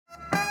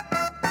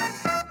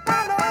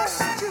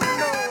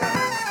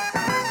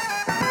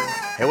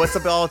Hey, what's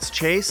up, y'all? It's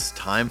Chase.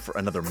 Time for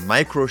another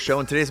micro show,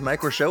 and today's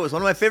micro show is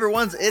one of my favorite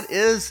ones. It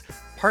is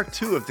part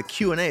 2 of the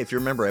Q&A. If you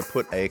remember, I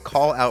put a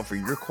call out for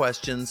your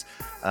questions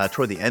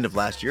toward the end of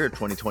last year,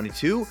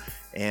 2022,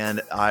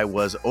 and I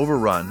was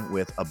overrun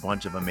with a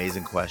bunch of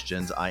amazing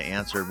questions. I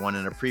answered one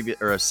in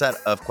a set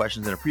of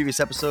questions in a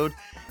previous episode,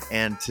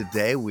 and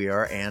today we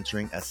are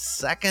answering a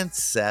second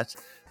set.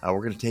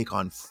 We're going to take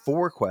on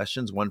 4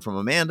 questions, one from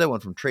Amanda, one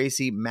from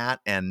Tracy,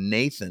 Matt, and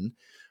Nathan.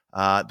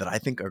 That I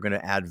think are going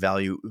to add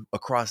value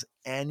across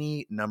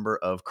any number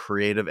of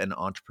creative and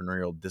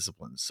entrepreneurial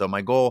disciplines. So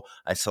my goal,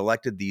 I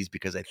selected these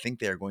because I think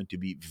they are going to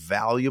be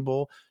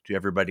valuable to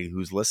everybody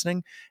who's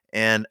listening.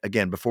 And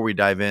again, before we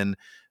dive in,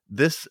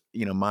 this,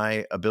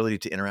 my ability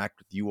to interact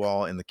with you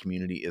all in the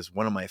community is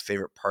one of my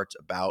favorite parts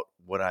about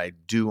what I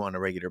do on a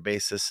regular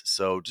basis.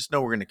 So just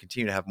know we're going to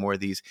continue to have more of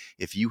these.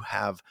 If you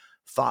have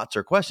thoughts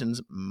or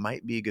questions,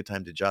 might be a good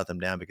time to jot them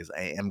down because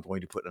I am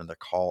going to put another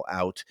call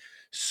out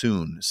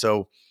soon.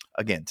 So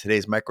again,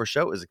 today's micro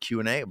show is a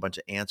Q&A, a bunch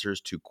of answers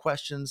to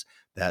questions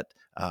that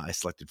I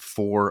selected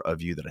 4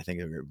 of you that I think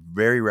are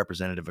very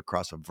representative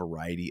across a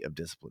variety of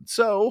disciplines.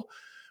 So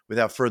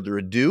without further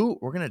ado,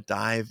 we're going to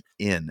dive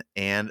in.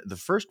 And the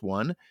first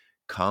one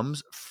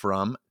comes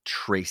from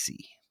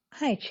Tracy.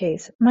 Hi,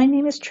 Chase. My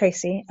name is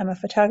Tracy. I'm a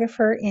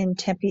photographer in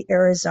Tempe,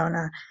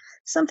 Arizona.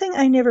 Something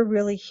I never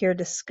really hear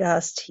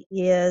discussed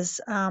is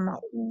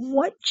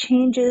what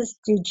changes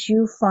did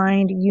you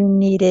find you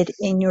needed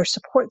in your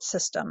support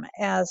system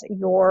as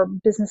your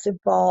business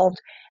evolved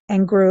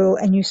and grew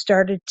and you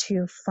started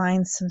to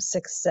find some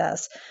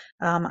success?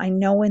 I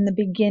know in the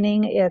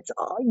beginning it's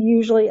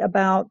usually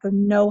about the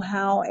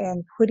know-how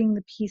and putting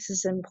the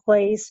pieces in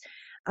place.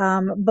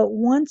 But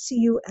once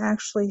you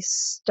actually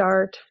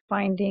start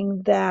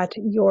finding that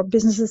your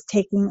business is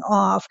taking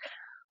off,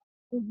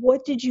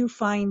 what did you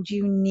find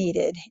you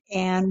needed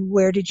and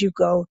where did you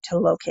go to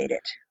locate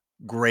it?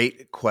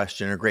 Great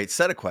question, or great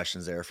set of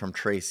questions there from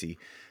Tracy.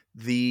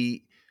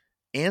 The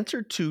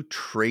answer to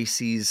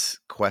Tracy's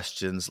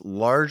questions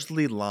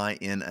largely lie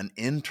in an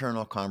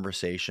internal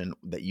conversation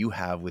that you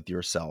have with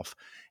yourself.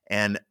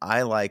 And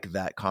I like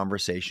that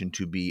conversation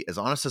to be as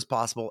honest as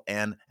possible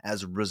and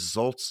as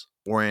results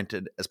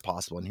oriented as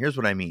possible. And here's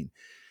what I mean.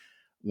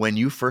 When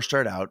you first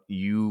start out,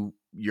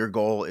 your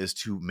goal is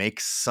to make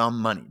some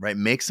money, right?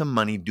 Make some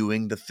money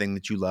doing the thing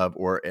that you love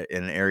or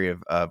in an area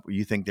of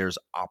you think there's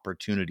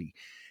opportunity.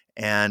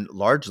 And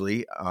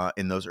largely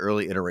in those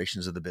early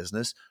iterations of the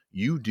business,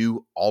 you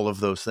do all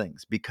of those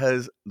things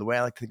because the way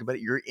I like to think about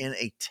it, you're in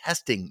a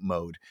testing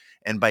mode.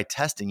 And by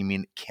testing, you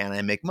mean, can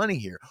I make money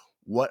here?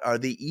 What are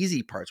the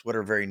easy parts? What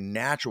are very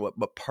natural?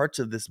 What parts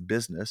of this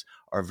business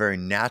are very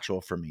natural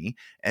for me?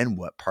 And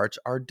what parts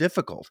are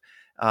difficult?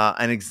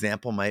 An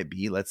example might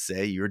be, let's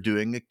say you're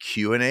doing a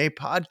Q&A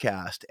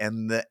podcast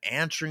and the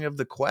answering of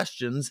the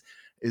questions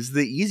is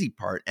the easy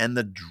part, and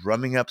the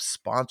drumming up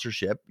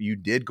sponsorship. You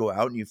did go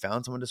out and you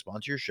found someone to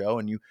sponsor your show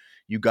and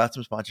you got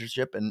some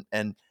sponsorship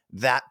and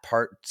that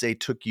part, say,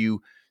 took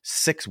you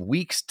 6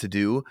 weeks to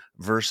do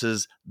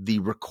versus the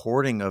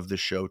recording of the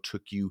show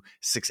took you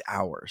 6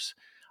 hours.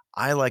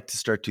 I like to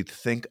start to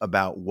think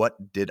about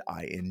what did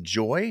I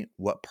enjoy?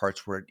 What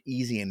parts were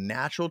easy and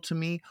natural to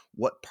me?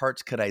 What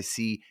parts could I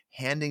see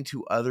handing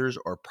to others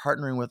or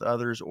partnering with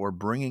others or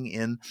bringing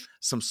in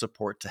some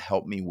support to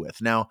help me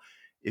with? Now,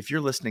 if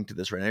you're listening to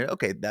this right now,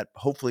 okay, that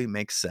hopefully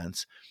makes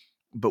sense.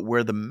 But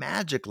where the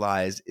magic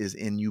lies is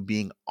in you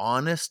being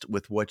honest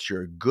with what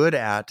you're good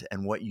at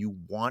and what you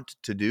want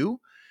to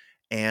do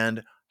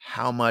and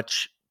how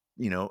much,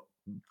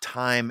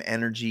 time,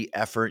 energy,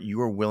 effort you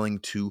are willing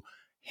to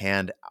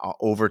hand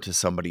over to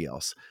somebody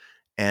else.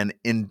 And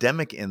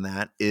endemic in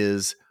that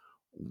is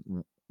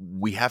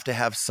we have to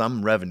have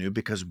some revenue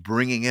because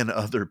bringing in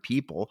other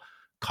people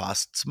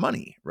costs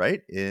money,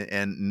 right?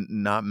 And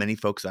not many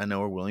folks I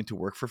know are willing to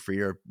work for free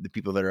or the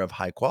people that are of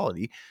high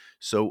quality.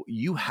 So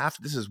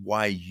this is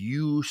why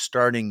you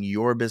starting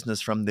your business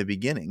from the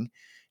beginning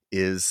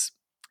is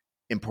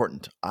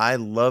important. I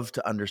love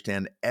to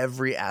understand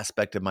every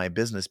aspect of my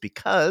business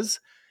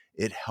because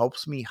it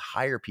helps me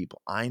hire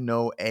people. I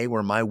know A,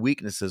 where my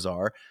weaknesses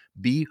are,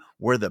 B,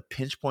 where the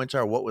pinch points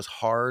are, what was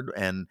hard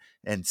and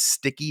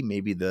sticky,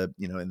 maybe in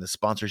the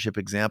sponsorship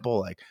example,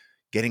 like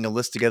getting a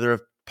list together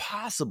of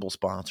possible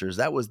sponsors.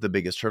 That was the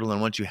biggest hurdle. And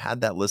once you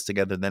had that list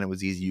together, then it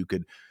was easy. You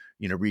could,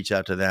 reach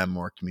out to them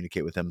or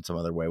communicate with them in some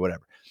other way,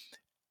 whatever.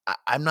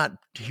 I'm not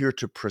here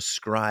to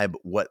prescribe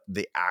what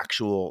the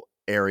actual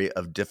area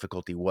of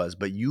difficulty was,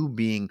 but you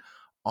being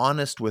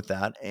honest with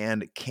that.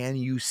 And can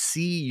you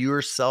see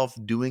yourself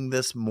doing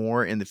this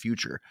more in the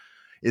future?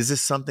 Is this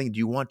something, do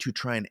you want to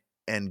try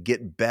and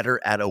get better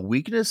at a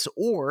weakness?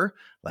 Or,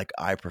 like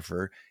I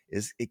prefer,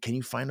 can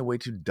you find a way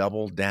to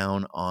double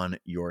down on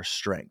your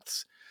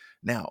strengths?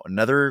 Now,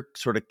 another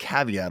sort of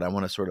caveat, I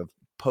want to sort of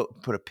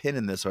put a pin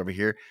in this over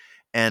here.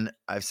 And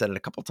I've said it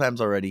a couple times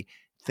already.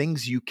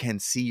 Things you can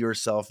see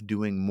yourself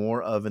doing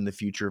more of in the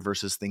future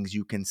versus things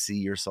you can see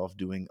yourself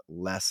doing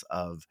less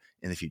of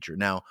in the future.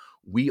 Now,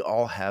 We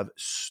all have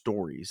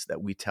stories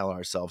that we tell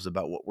ourselves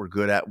about what we're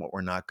good at, what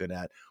we're not good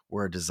at,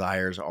 where our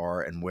desires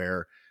are, and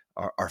where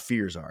our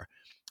fears are.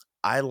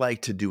 I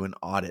like to do an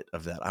audit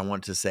of that. I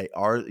want to say,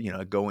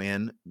 go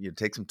in,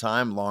 take some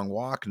time, long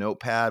walk,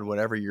 notepad,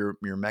 whatever your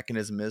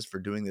mechanism is for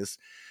doing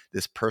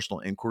this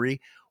personal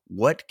inquiry.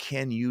 What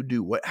can you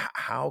do?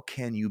 How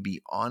can you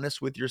be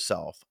honest with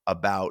yourself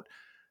about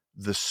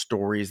the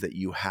stories that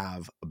you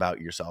have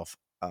about yourself?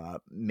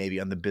 Maybe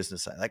on the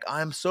business side, like,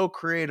 I'm so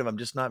creative, I'm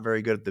just not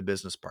very good at the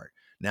business part.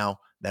 Now,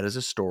 that is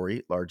a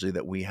story largely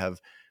that we have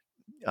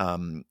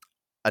um,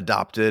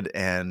 adopted,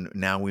 and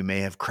now we may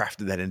have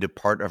crafted that into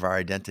part of our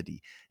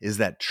identity. Is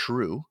that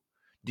true?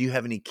 Do you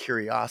have any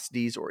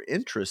curiosities or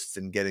interests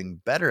in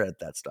getting better at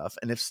that stuff?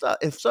 And if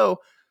so,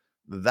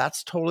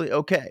 that's totally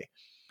okay.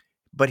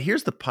 But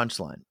here's the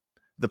punchline.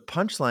 The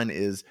punchline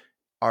is,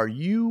 are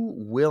you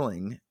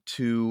willing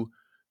to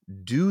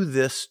do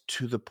this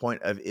to the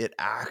point of it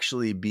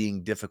actually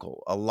being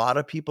difficult? A lot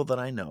of people that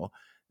I know,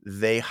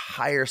 they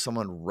hire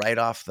someone right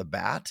off the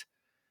bat,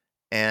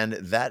 and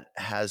that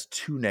has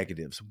two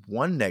negatives.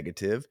 One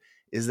negative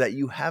is that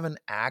you haven't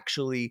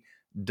actually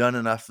done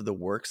enough of the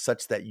work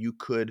such that you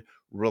could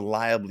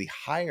reliably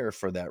hire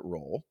for that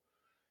role.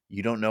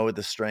 You don't know what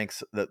the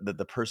strengths that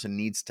the person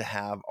needs to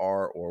have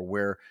are, or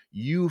where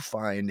you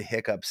find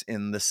hiccups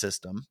in the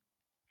system.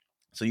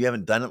 So you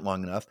haven't done it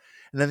long enough.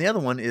 And then the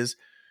other one is,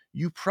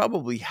 you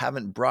probably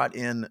haven't brought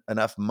in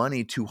enough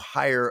money to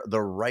hire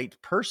the right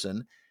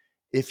person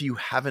if you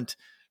haven't,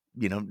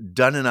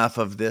 done enough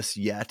of this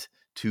yet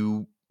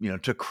to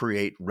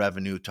create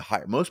revenue to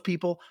hire. Most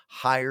people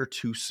hire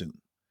too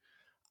soon.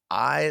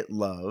 I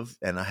love,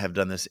 and I have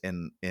done this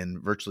in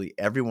virtually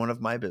every one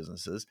of my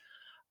businesses,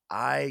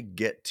 I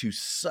get to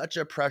such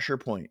a pressure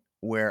point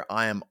where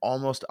I am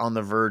almost on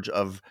the verge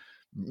of,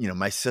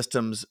 my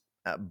systems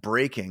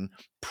breaking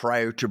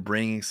prior to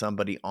bringing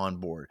somebody on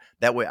board.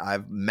 That way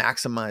I've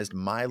maximized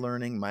my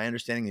learning, my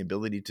understanding, the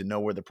ability to know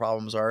where the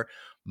problems are,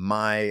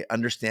 my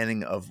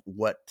understanding of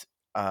what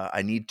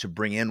I need to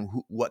bring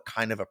in, what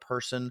kind of a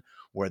person,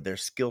 where their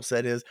skill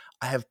set is.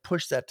 I have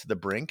pushed that to the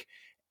brink,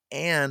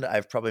 and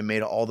I've probably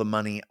made all the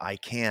money I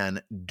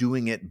can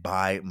doing it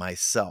by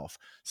myself,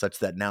 such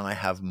that now I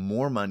have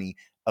more money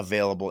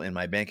available in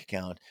my bank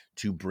account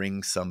to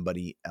bring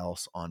somebody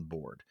else on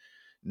board.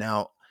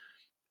 Now,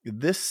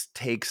 this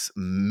takes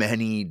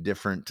many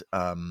different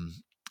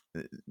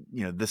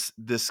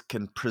this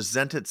can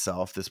present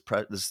itself,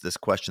 this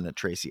question that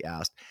Tracy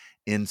asked,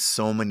 in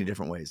so many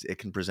different ways. It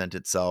can present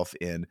itself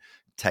in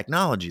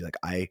technology. Like,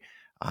 I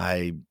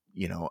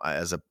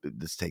as a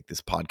let's take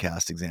this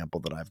podcast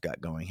example that I've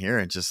got going here.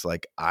 And just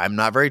like, I'm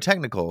not very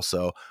technical,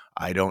 so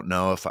I don't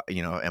know if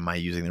am I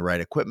using the right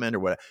equipment, or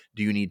what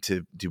do you need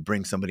to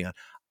bring somebody on?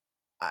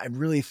 I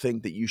really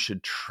think that you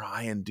should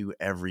try and do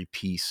every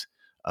piece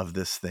of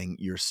this thing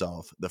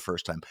yourself the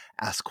first time.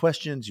 Ask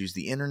questions, use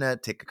the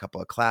internet, take a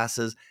couple of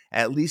classes,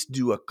 at least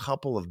do a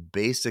couple of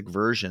basic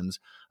versions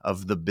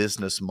of the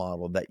business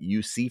model that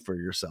you see for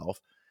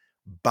yourself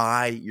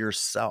by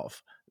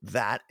yourself.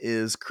 That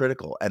is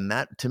critical. And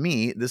that, to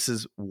me, this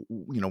is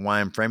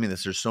why I'm framing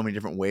this. There's so many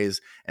different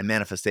ways and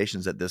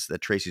manifestations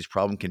that Tracy's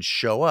problem can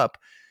show up.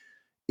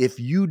 If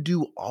you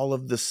do all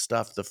of this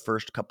stuff the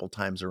first couple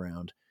times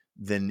around,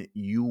 then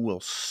you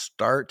will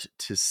start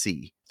to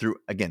see through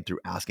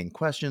asking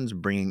questions,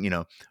 bringing,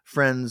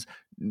 friends,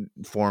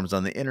 forums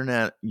on the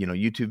internet,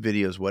 YouTube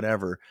videos,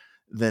 whatever,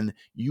 then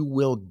you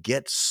will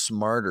get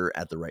smarter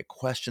at the right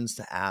questions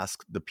to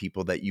ask the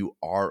people that you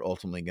are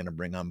ultimately going to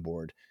bring on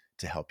board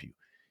to help you.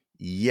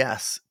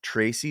 Yes,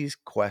 Tracy's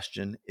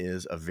question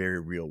is a very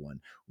real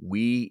one.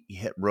 We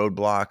hit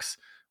roadblocks.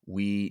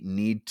 We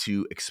need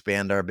to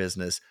expand our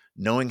business,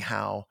 knowing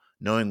how,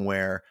 knowing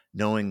where,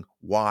 knowing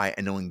why,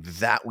 and knowing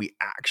that we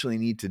actually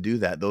need to do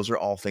that. Those are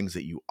all things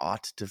that you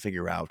ought to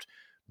figure out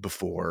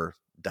before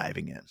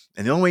diving in.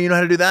 And the only way you know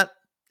how to do that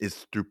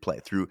is through play,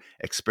 through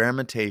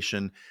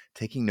experimentation,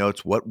 taking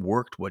notes, what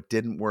worked, what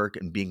didn't work,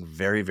 and being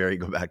very, very,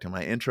 go back to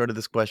my intro to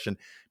this question,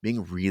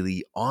 being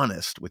really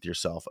honest with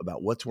yourself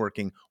about what's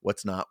working,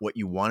 what's not, what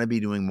you want to be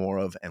doing more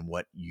of, and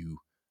what you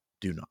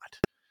do not.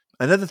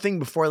 Another thing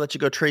before I let you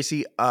go,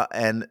 Tracy,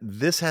 and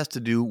this has to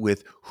do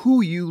with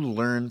who you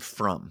learn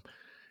from.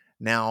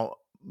 Now,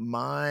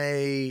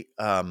 I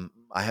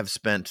have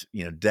spent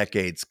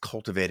decades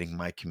cultivating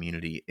my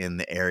community in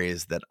the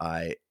areas that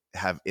I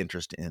have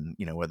interest in.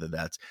 Whether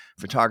that's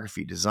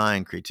photography,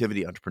 design,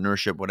 creativity,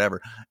 entrepreneurship,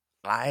 whatever.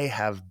 I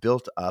have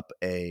built up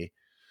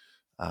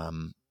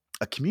um,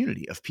 a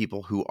community of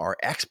people who are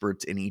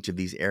experts in each of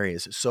these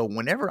areas. So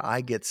whenever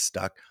I get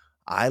stuck,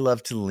 I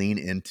love to lean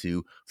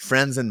into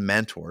friends and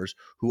mentors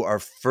who are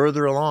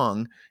further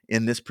along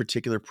in this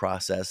particular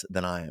process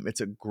than I am.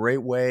 It's a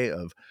great way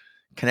of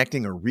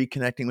connecting or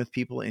reconnecting with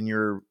people in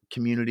your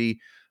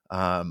community,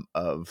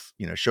 of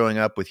showing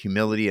up with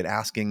humility and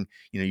asking,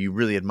 you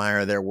really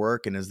admire their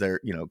work, and is there,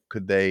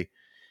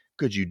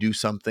 could you do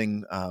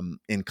something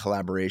in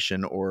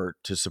collaboration or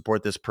to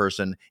support this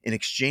person in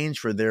exchange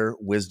for their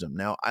wisdom?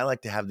 Now, I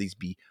like to have these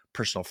be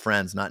personal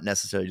friends, not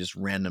necessarily just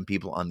random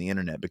people on the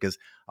internet, because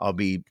I'll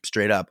be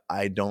straight up,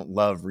 I don't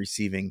love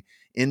receiving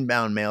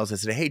inbound mails that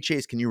say, hey,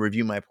 Chase, can you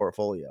review my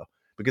portfolio?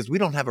 Because we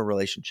don't have a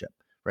relationship,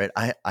 right?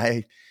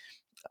 If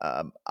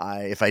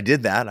I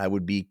did that, I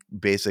would be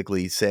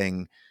basically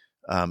saying,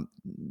 um,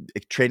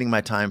 trading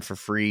my time for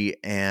free,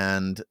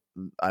 and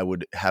I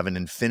would have an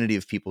infinity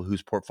of people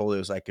whose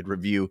portfolios I could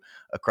review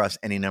across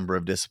any number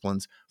of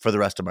disciplines for the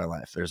rest of my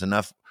life. There's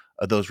enough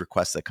of those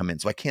requests that come in,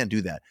 so I can't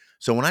do that.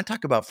 So when I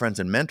talk about friends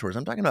and mentors,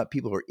 I'm talking about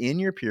people who are in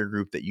your peer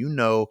group that you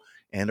know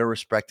and are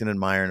respect and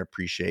admire and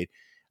appreciate.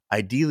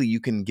 Ideally, you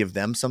can give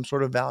them some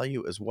sort of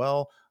value as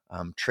well,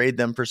 trade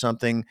them for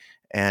something.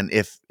 And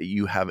if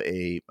you have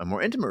a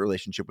more intimate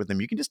relationship with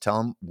them, you can just tell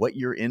them what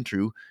you're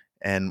into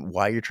and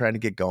why you're trying to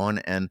get going.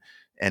 And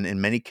in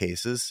many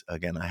cases,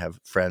 again, I have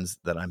friends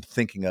that I'm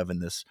thinking of in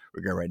this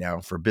regard right now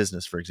for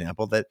business, for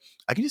example, that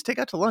I can just take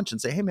out to lunch and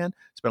say, hey, man,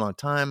 it's been a long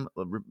time.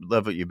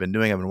 Love what you've been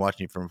doing. I've been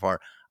watching you from afar.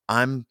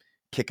 I'm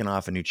kicking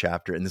off a new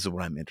chapter, and this is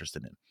what I'm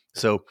interested in.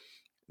 So,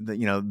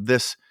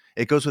 this,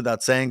 it goes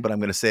without saying, but I'm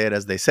going to say it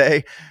as they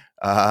say.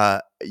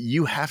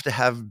 You have to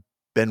have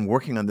been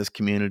working on this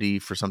community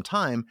for some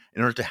time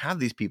in order to have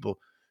these people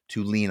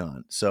to lean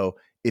on. So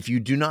if you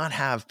do not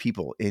have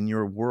people in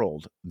your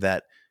world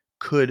that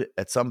could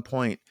at some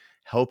point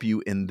help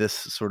you in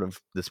this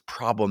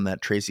problem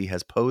that Tracy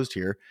has posed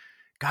here,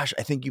 gosh,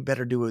 I think you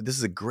better do it. This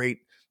is a great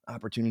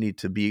opportunity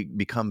to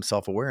become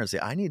self-aware and say,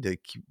 I need to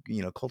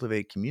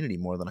cultivate community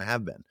more than I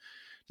have been.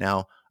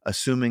 Now,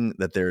 assuming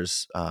that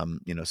there's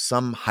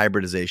some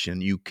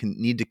hybridization, you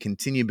need to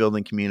continue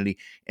building community,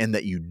 and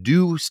that you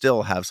do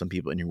still have some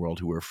people in your world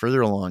who are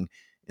further along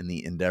in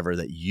the endeavor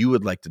that you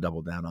would like to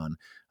double down on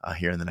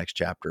here in the next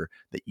chapter,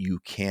 that you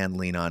can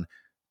lean on.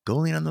 Go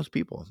lean on those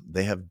people.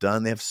 They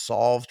have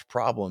solved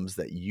problems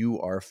that you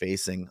are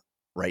facing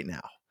right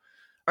now.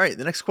 All right,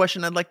 the next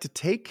question I'd like to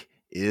take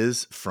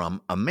is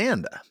from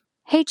Amanda.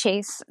 Hey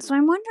Chase, so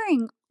I'm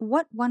wondering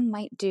what one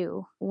might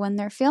do when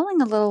they're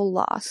feeling a little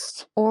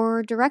lost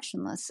or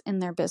directionless in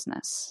their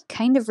business,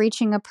 kind of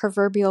reaching a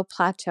proverbial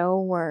plateau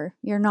where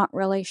you're not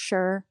really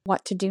sure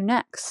what to do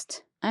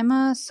next. I'm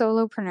a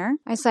solopreneur.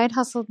 I side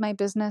hustled my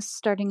business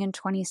starting in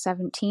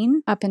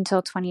 2017 up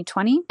until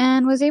 2020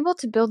 and was able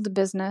to build the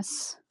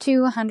business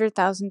to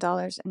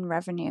 $100,000 in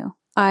revenue.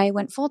 I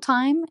went full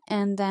time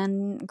and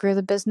then grew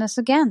the business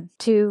again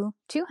to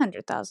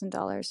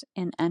 $200,000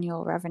 in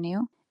annual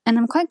revenue. And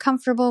I'm quite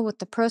comfortable with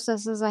the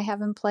processes I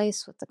have in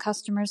place, with the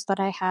customers that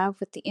I have,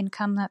 with the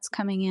income that's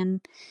coming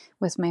in,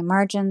 with my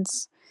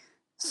margins.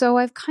 So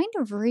I've kind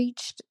of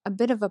reached a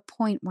bit of a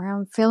point where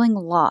I'm feeling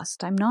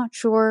lost. I'm not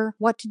sure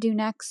what to do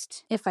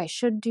next, if I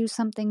should do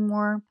something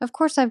more. Of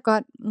course, I've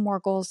got more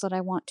goals that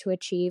I want to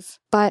achieve,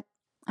 but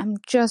I'm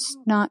just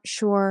not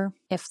sure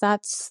if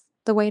that's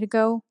the way to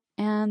go.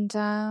 And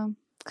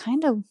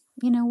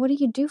what do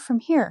you do from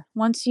here?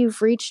 Once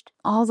you've reached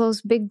all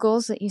those big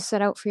goals that you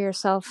set out for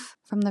yourself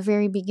from the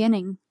very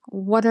beginning,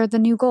 what are the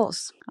new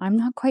goals? I'm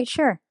not quite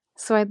sure.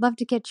 So I'd love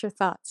to get your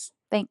thoughts.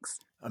 Thanks.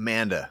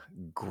 Amanda,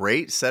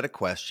 great set of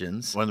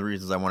questions. One of the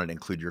reasons I wanted to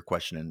include your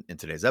question in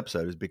today's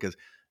episode is because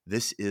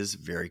this is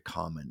very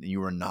common.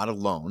 You are not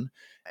alone.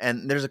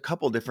 And there's a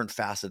couple different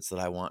facets that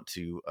I want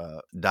to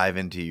dive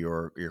into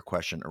your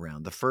question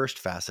around. The first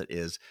facet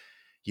is,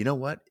 you know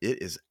what?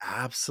 It is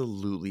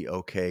absolutely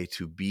okay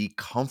to be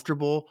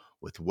comfortable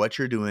with what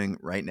you're doing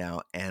right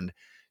now and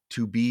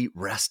to be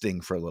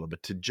resting for a little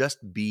bit, to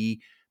just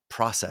be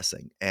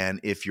processing. And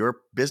if your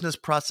business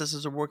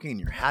processes are working and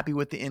you're happy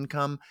with the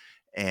income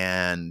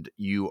and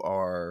you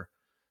are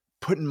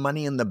putting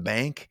money in the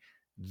bank,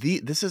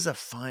 this is a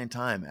fine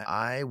time.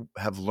 I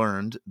have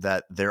learned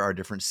that there are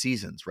different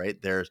seasons, right?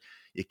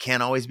 It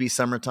can't always be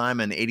summertime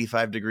and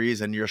 85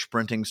 degrees and you're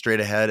sprinting straight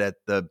ahead at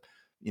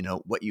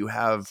what you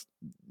have,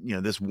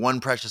 this one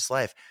precious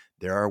life.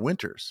 There are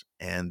winters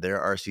and there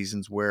are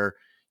seasons where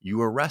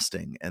you are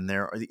resting, and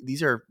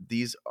these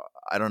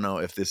I don't know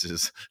if this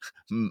is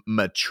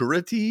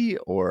maturity,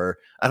 or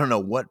I don't know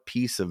what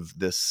piece of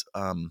this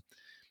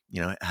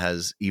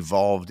has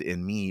evolved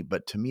in me.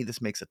 But to me,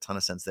 this makes a ton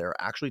of sense. There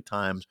are actually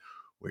times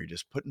where you're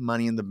just putting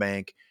money in the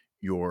bank,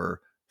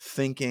 you're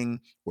thinking,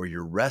 or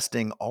you're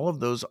resting. All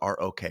of those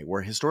are okay.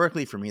 Where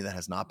historically for me, that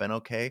has not been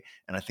okay.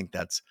 And I think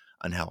that's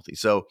unhealthy.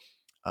 So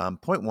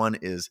point one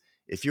is,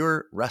 if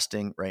you're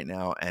resting right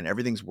now and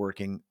everything's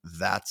working,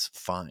 that's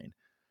fine.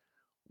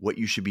 What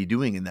you should be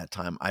doing in that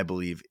time, I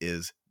believe,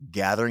 is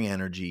gathering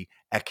energy,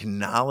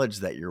 acknowledge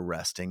that you're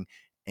resting,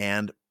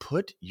 and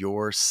put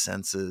your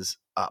senses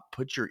up,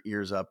 put your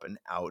ears up and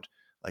out.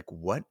 Like,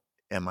 what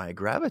am I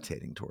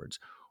gravitating towards?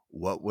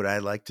 What would I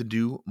like to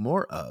do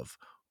more of?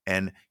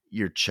 And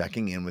you're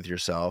checking in with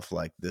yourself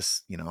like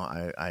this,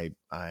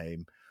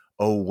 I'm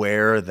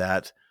aware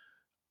that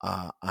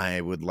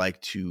I would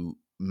like to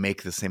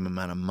make the same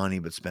amount of money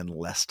but spend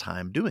less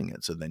time doing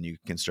it. So then you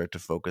can start to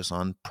focus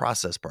on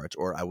process parts.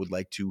 Or I would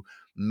like to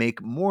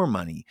make more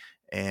money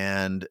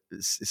and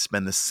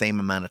spend the same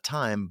amount of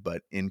time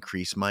but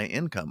increase my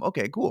income.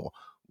 Okay, cool.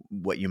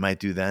 What you might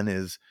do then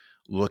is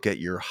look at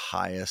your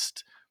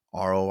highest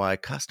ROI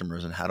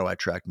customers, and how do I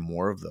attract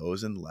more of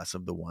those and less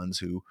of the ones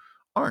who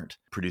aren't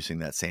producing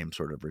that same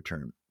sort of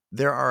return?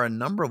 There are a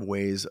number of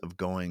ways of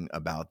going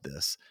about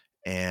this,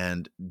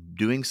 and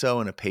doing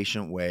so in a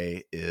patient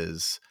way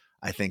is,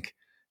 I think,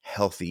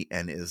 healthy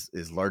and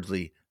is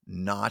largely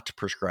not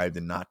prescribed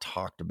and not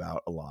talked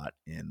about a lot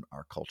in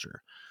our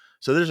culture.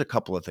 So there's a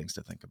couple of things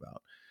to think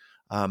about.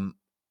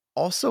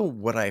 Also,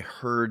 what I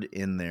heard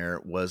in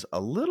there was a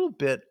little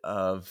bit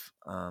of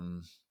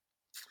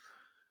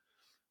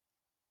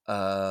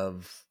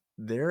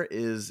there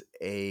is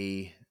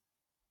a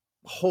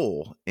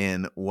hole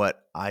in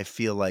what I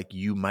feel like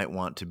you might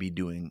want to be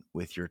doing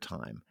with your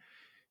time.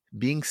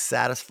 Being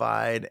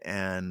satisfied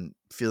and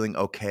feeling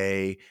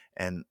okay,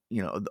 and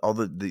all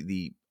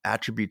the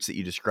attributes that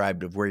you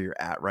described of where you're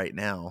at right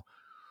now,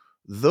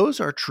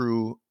 those are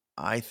true,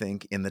 I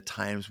think, in the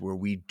times where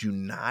we do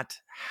not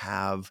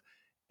have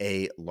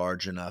a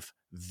large enough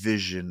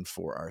vision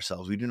for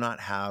ourselves. We do not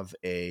have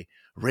a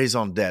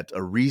raison d'etre,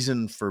 a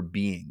reason for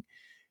being.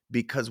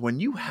 Because when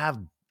you have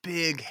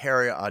big,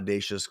 hairy,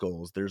 audacious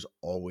goals, there's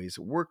always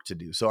work to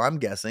do. So I'm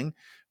guessing,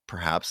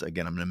 perhaps,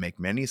 again, I'm going to make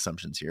many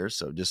assumptions here,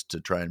 so just to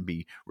try and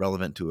be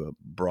relevant to a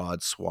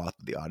broad swath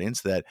of the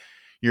audience, that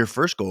your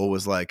first goal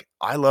was like,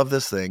 I love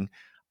this thing.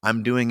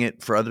 I'm doing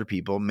it for other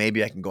people.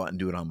 Maybe I can go out and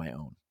do it on my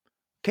own.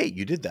 Okay,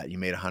 you did that. You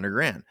made 100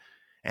 grand.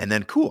 And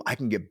then, cool, I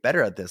can get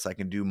better at this. I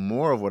can do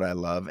more of what I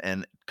love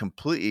and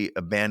completely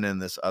abandon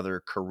this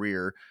other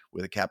career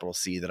with a capital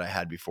C that I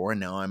had before. And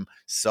now I'm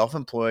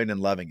self-employed and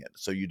loving it.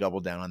 So you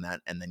double down on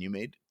that, and then you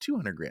made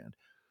 200 grand.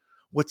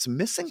 What's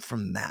missing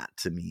from that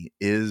to me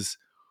is,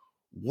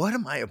 what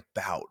am I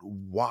about?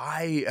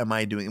 Why am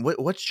I doing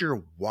what's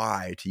your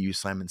why, to use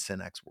Simon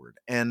Sinek's word?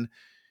 And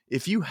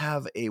if you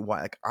have a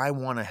why, like, I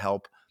want to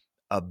help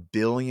 1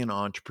 billion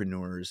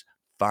entrepreneurs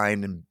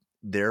find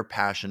their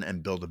passion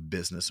and build a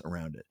business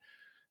around it.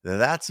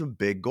 That's a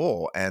big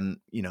goal. And,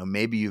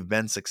 maybe you've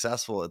been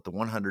successful at the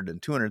 $100,000 and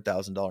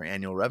 $200,000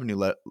 annual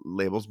revenue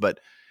labels,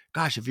 but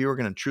gosh, if you were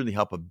going to truly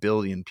help 1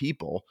 billion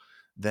people,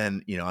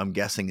 then, I'm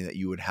guessing that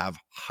you would have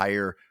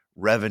higher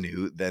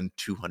revenue than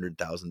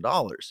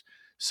 $200,000.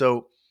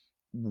 So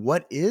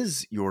what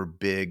is your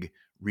big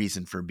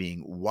reason for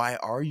being? Why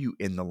are you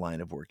in the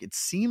line of work? It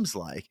seems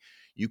like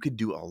you could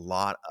do a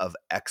lot of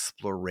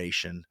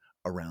exploration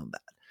around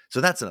that.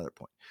 So that's another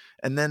point.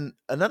 And then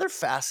another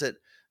facet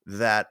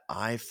that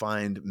I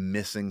find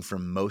missing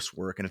from most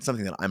work, and it's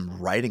something that I'm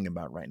writing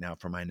about right now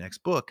for my next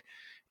book,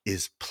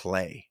 is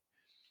play.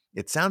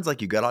 It sounds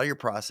like you got all your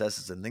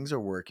processes and things are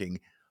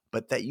working,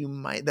 but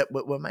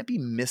what might be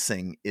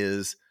missing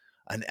is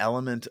an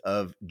element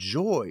of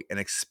joy and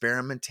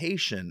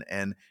experimentation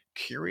and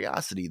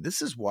curiosity.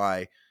 This is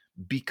why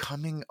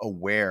becoming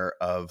aware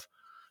of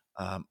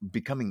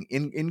becoming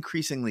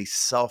increasingly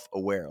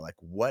self-aware, like,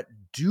 what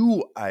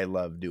do I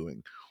love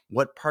doing?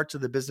 What parts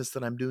of the business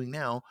that I'm doing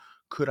now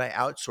could I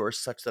outsource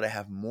such that I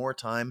have more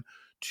time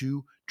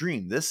to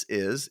dream? This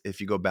is,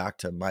 if you go back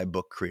to my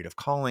book, Creative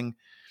Calling,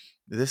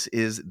 this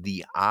is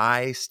the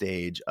I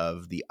stage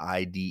of the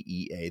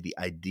IDEA, the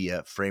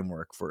idea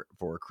framework for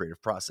a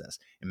creative process.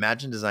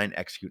 Imagine, design,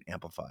 execute,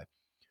 amplify.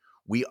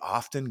 We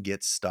often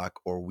get stuck,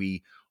 or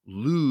we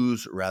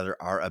lose, rather,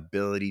 our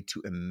ability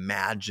to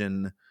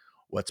imagine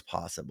what's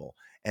possible.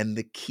 And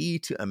the key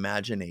to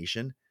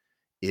imagination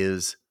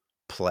is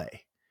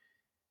play.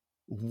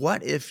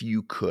 What if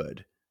you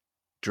could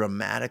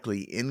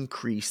dramatically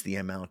increase the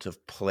amount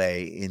of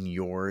play in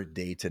your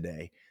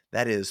day-to-day?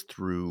 That is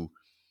through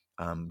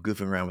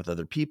goofing around with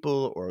other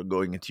people, or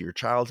going into your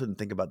childhood and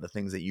think about the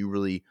things that you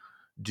really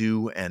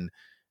do and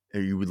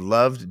you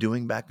loved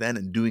doing back then,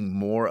 and doing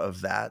more of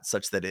that,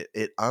 such that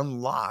it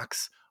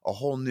unlocks a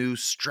whole new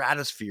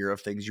stratosphere of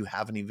things you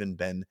haven't even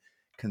been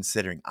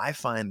considering. I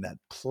find that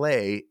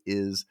play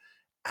is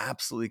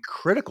absolutely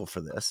critical for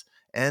this.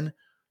 And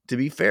to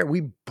be fair,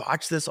 we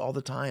botch this all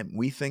the time.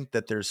 We think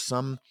that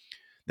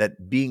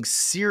that being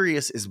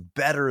serious is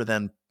better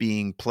than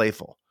being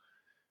playful,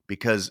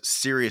 because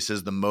serious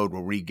is the mode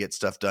where we get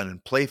stuff done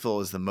and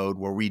playful is the mode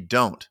where we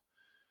don't.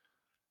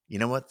 You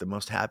know what? The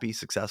most happy,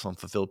 successful, and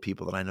fulfilled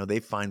people that I know, they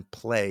find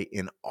play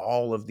in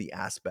all of the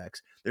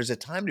aspects. There's a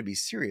time to be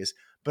serious,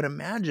 but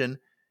imagine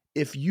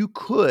if you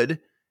could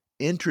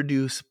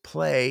introduce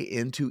play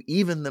into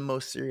even the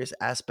most serious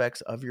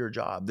aspects of your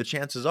job. The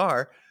chances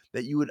are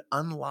that you would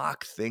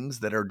unlock things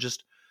that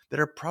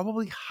are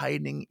probably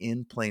hiding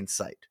in plain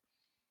sight.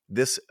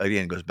 This,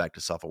 again, goes back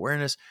to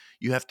self-awareness.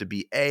 You have to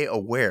be A,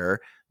 aware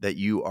that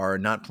you are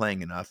not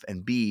playing enough,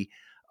 and B,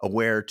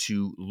 aware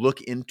to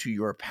look into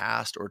your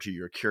past, or to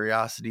your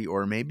curiosity,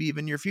 or maybe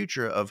even your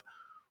future, of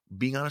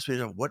being honest with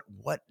yourself.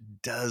 What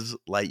does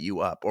light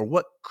you up, or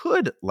what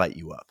could light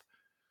you up?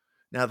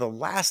 Now, the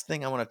last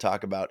thing I want to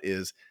talk about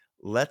is,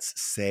 let's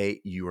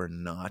say you are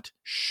not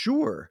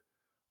sure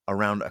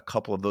around a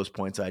couple of those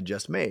points I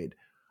just made.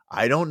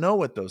 I don't know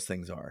what those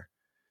things are.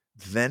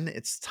 Then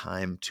it's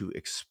time to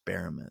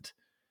experiment.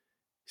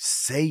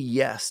 Say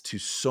yes to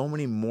so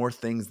many more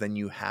things than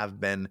you have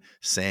been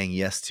saying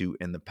yes to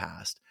in the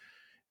past.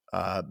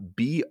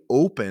 Be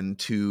open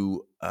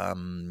to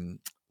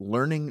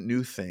learning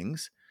new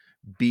things.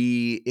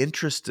 Be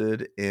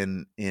interested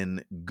in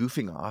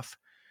goofing off.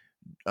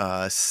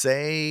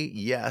 Say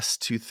yes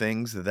to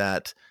things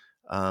that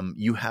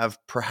you have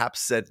perhaps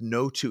said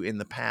no to in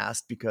the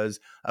past because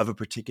of a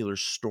particular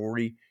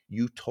story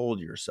you told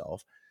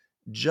yourself.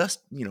 Just,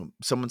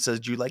 someone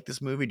says, "Do you like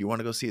this movie? Do you want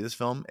to go see this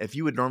film?" If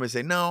you would normally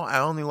say, "No, I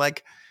only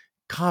like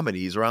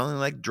comedies," or "I only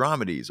like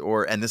dramedies,"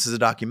 or "and this is a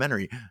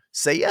documentary,"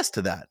 say yes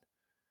to that.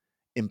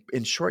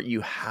 In short,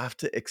 you have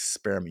to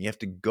experiment. You have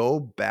to go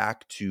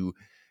back to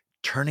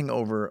turning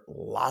over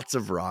lots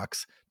of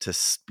rocks, to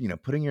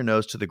putting your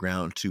nose to the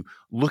ground, to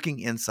looking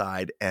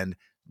inside and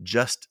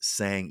just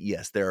saying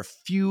yes. There are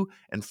few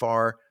and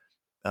far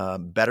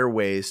better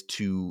ways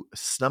to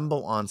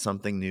stumble on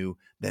something new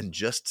than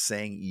just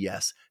saying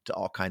yes to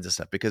all kinds of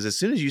stuff. Because as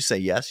soon as you say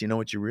yes, you know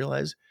what you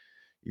realize?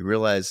 You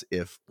realize,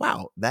 if,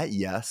 wow, that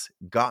yes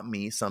got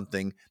me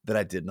something that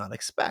I did not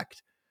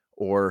expect,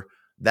 or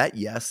that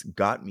yes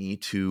got me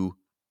to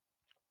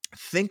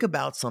think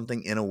about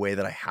something in a way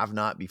that I have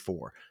not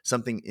before,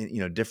 something,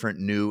 different,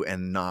 new,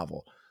 and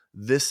novel.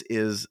 This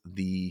is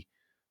the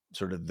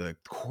sort of the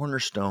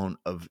cornerstone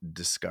of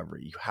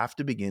discovery. You have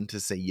to begin to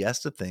say yes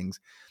to things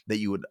that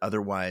you would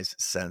otherwise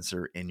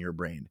censor in your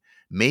brain.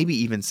 Maybe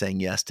even saying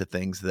yes to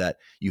things that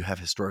you have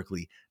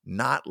historically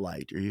not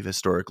liked, or you've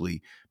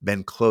historically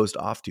been closed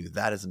off to.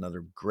 That is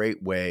another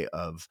great way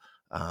of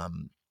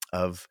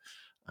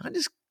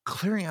just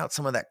clearing out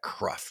some of that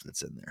cruft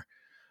that's in there.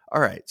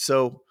 All right.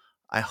 So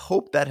I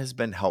hope that has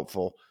been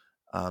helpful.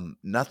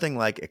 Nothing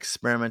like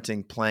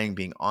experimenting, playing,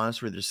 being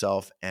honest with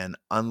yourself, and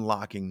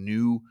unlocking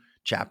new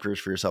chapters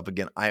for yourself.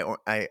 Again, I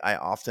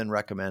often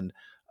recommend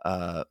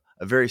a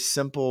very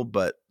simple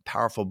but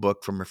powerful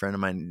book from a friend of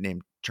mine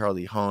named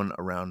Charlie Hone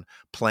around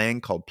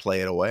playing, called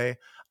Play It Away.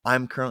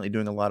 I'm currently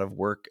doing a lot of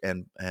work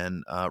and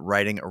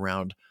writing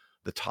around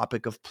the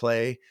topic of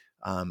play.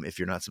 If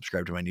you're not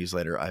subscribed to my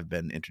newsletter, I've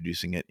been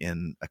introducing it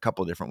in a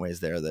couple of different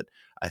ways there that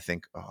I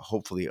think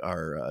hopefully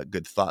are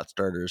good thought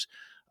starters.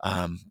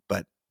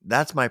 But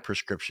that's my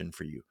prescription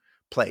for you.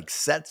 Play.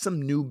 Set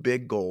some new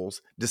big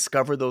goals.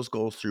 Discover those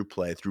goals through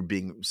play, through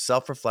being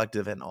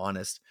self-reflective and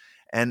honest.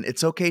 And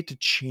it's okay to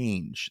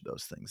change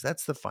those things.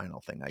 That's the final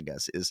thing, I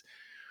guess, is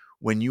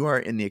when you are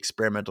in the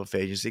experimental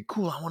phase, you say,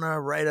 "Cool, I want to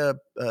write a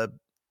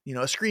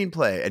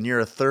screenplay," and you're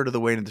a third of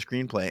the way into the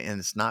screenplay and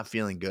it's not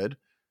feeling good.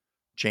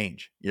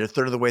 Change. You're a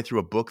third of the way through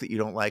a book that you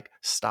don't like.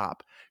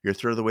 Stop. You're a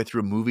third of the way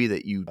through a movie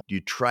that you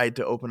tried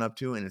to open up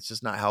to and it's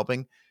just not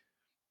helping.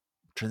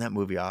 Turn that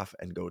movie off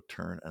and go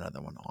turn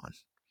another one on.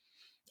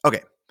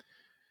 Okay.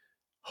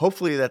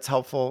 Hopefully that's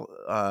helpful.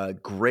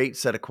 Great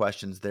set of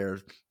questions there.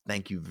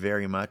 Thank you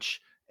very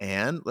much.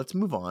 And let's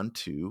move on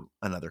to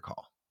another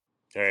call.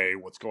 Hey,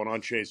 what's going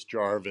on? Chase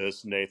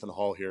Jarvis, Nathan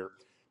Hall here.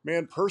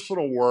 Man,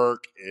 personal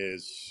work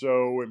is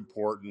so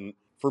important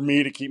for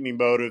me to keep me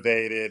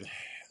motivated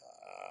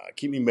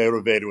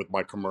with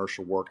my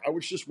commercial work. I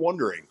was just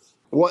wondering,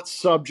 what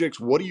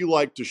do you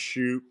like to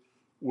shoot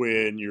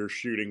when you're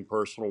shooting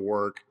personal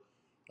work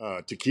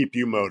to keep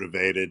you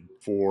motivated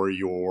for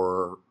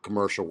your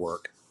commercial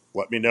work?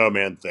 Let me know,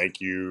 man.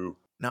 Thank you.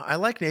 Now, I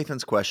like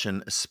Nathan's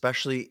question,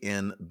 especially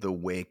in the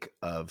wake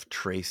of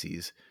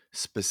Tracy's,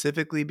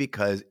 specifically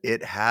because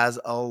it has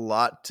a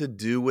lot to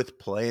do with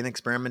play and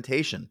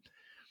experimentation.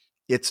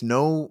 It's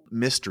no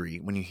mystery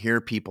when you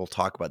hear people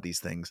talk about these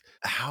things,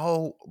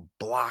 how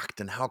blocked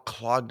and how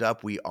clogged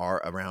up we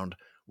are around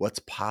what's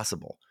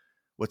possible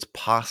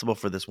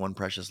for this one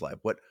precious life.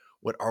 What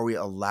are we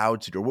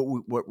allowed to do?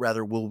 What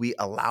rather will we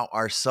allow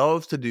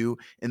ourselves to do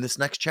in this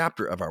next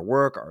chapter of our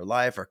work, our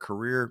life, our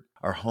career,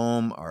 our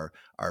home, our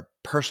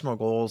personal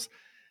goals?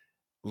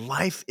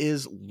 Life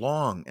is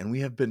long, and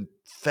we have been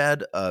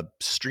fed a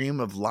stream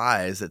of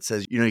lies that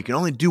says, you can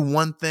only do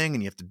one thing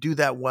and you have to do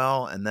that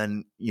well. And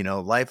then,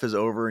 life is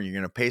over and you're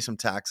going to pay some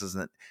taxes.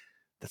 And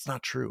that's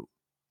not true.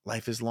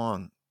 Life is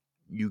long.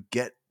 You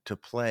get to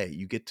play.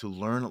 You get to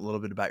learn a little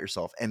bit about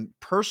yourself. And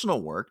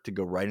personal work, to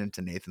go right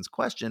into Nathan's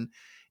question,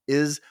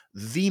 is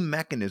the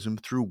mechanism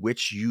through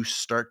which you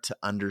start to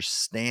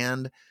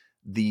understand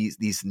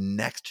these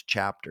next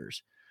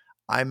chapters.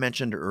 I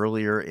mentioned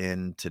earlier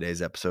in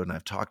today's episode, and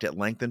I've talked at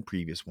length in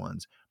previous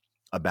ones,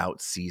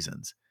 about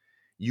seasons.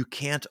 You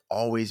can't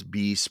always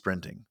be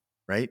sprinting,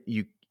 right?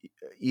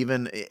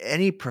 Even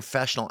any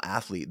professional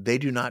athlete, they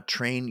do not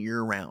train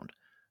year round.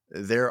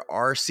 There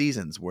are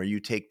seasons where you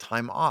take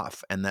time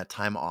off, and that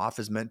time off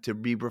is meant to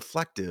be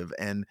reflective,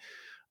 and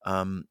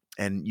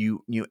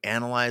you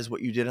analyze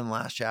what you did in the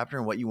last chapter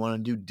and what you want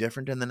to do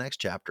different in the next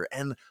chapter.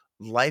 And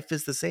life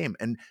is the same.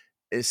 And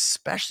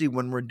especially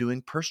when we're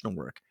doing personal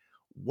work,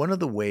 one of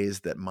the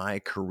ways that my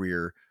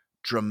career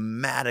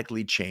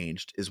dramatically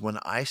changed is when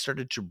I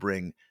started to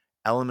bring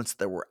elements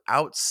that were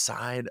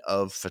outside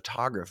of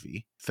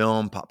photography,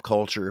 film, pop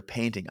culture,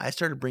 painting. I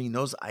started bringing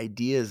those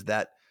ideas,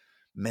 that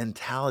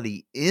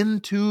mentality,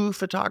 into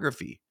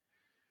photography.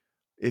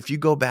 If you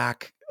go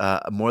back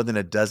more than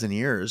a dozen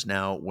years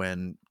now,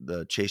 when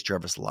the Chase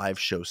Jarvis live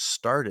show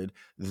started,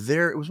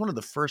 it was one of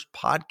the first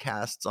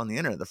podcasts on the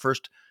internet, the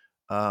first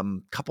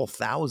couple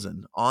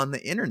thousand on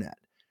the internet.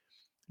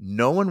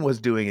 No one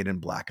was doing it in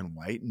black and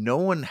white. No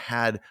one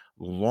had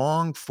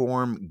long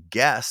form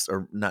guests,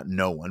 or not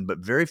no one, but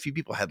very few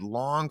people had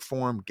long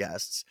form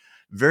guests.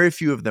 Very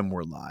few of them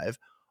were live.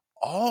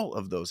 All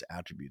of those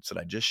attributes that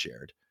I just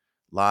shared,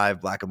 live,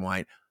 black and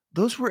white,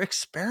 those were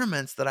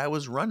experiments that I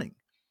was running.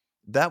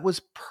 That was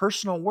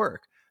personal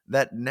work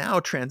that now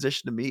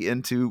transitioned me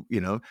into,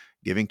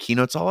 giving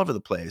keynotes all over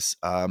the place.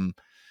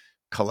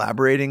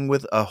 Collaborating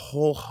with a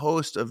whole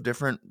host of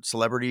different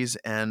celebrities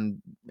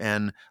and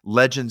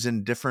legends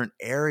in different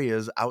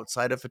areas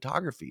outside of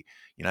photography.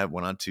 I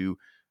went on to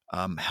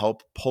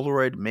help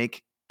Polaroid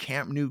make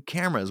new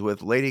cameras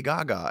with Lady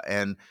Gaga,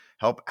 and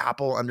help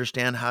Apple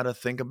understand how to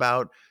think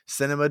about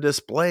cinema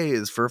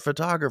displays for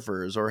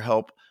photographers, or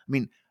help. I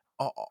mean,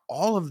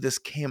 all of this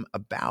came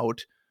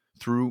about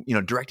through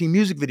directing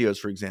music videos,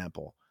 for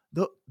example.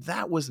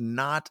 That was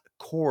not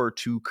core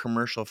to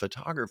commercial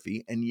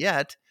photography, and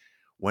yet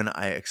when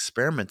I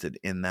experimented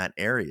in that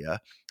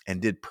area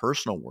and did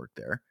personal work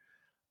there,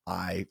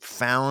 I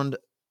found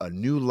a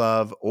new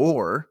love,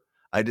 or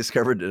I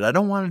discovered that I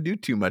don't want to do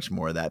too much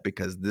more of that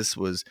because this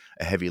was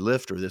a heavy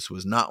lift, or this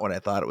was not what I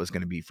thought it was going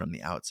to be from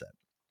the outset.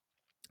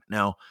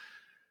 Now,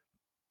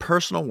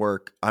 personal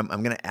work, I'm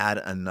going to add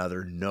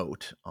another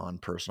note on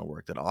personal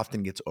work that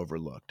often gets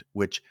overlooked,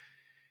 which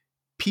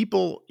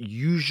people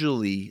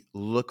usually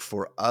look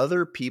for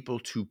other people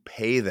to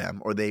pay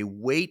them, or they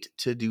wait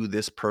to do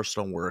this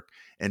personal work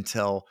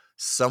until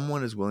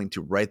someone is willing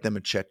to write them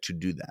a check to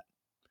do that.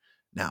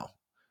 Now,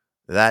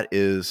 that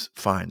is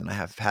fine. And I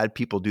have had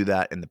people do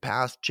that in the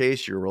past.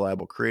 Chase, you're a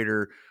reliable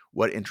creator.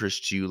 What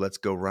interests you? Let's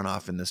go run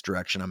off in this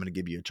direction. I'm going to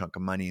give you a chunk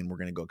of money and we're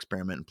going to go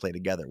experiment and play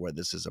together, whether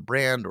this is a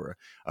brand or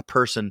a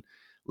person.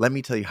 Let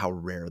me tell you how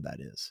rare that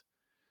is.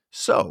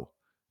 So,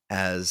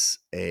 as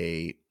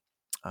a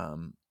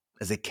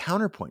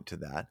counterpoint to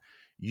that,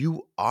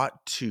 you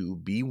ought to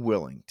be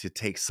willing to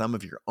take some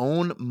of your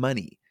own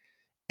money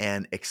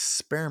and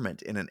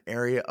experiment in an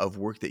area of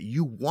work that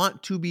you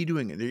want to be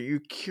doing, that you're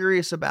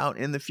curious about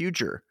in the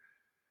future,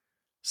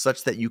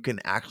 such that you can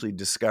actually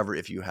discover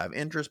if you have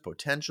interest,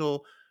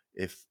 potential,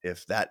 if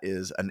that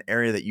is an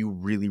area that you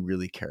really,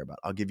 really care about.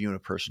 I'll give you a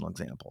personal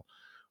example.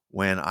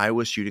 When I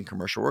was shooting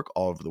commercial work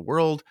all over the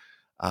world,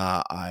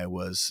 I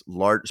was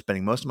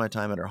spending most of my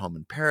time at our home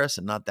in Paris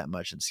and not that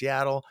much in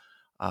Seattle.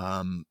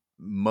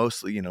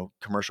 Mostly,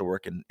 commercial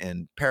work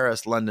in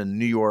Paris, London,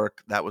 New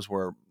York. That was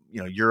where,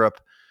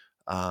 Europe.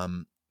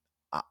 Um,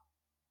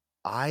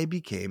 I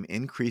became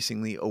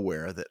increasingly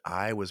aware that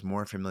I was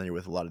more familiar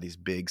with a lot of these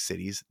big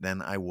cities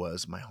than I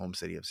was my home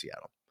city of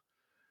Seattle.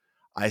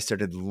 I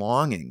started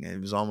longing. It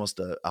was almost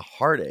a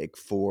heartache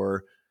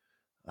for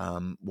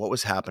what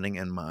was happening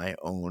in my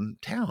own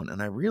town.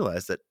 And I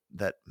realized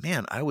that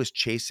man, I was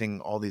chasing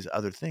all these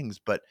other things,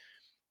 but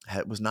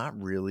it was not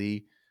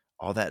really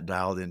all that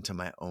dialed into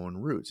my own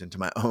roots, into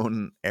my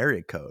own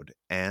area code.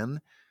 And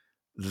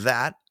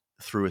that,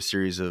 through a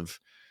series of,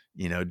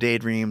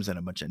 daydreams and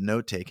a bunch of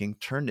note taking,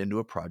 turned into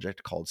a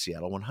project called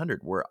Seattle 100,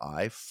 where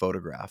I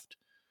photographed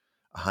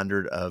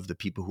 100 of the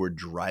people who are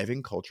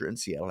driving culture in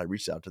Seattle. I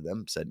reached out to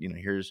them, said,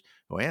 here's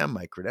who I am,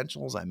 my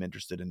credentials. I'm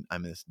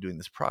doing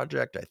this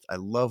project. I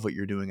love what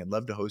you're doing. I'd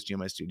love to host you in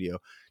my studio,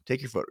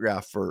 take your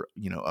photograph for,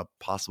 a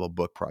possible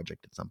book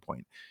project at some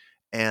point.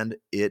 And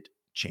it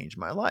changed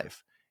my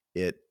life.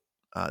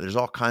 There's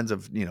all kinds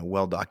of,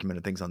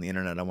 well-documented things on the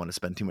internet I don't want to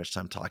spend too much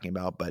time talking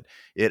about, but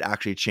it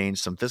actually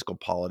changed some fiscal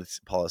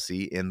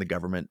policy in the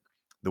government,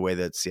 the way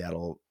that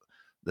Seattle,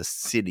 the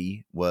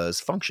city,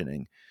 was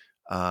functioning.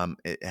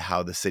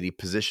 How the city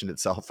positioned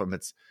itself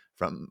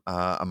from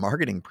a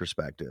marketing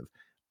perspective.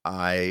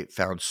 I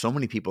found so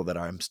many people that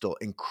I'm still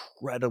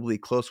incredibly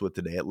close with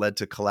today. It led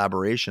to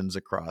collaborations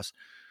across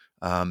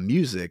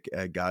music.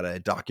 I got a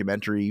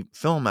documentary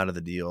film out of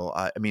the deal.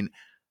 I mean,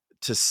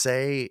 to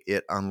say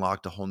it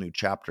unlocked a whole new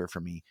chapter for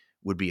me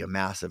would be a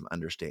massive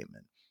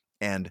understatement.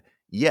 And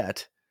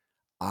yet,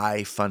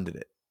 I funded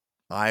it.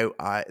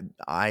 I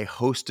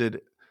hosted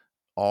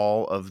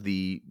all of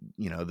the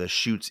the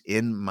shoots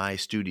in my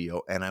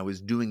studio, and I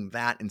was doing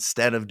that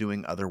instead of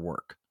doing other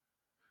work.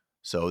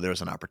 So there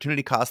was an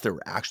opportunity cost. There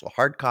were actual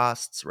hard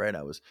costs, right?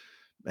 I was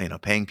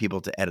paying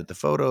people to edit the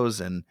photos,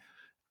 and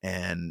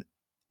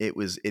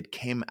it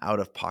came out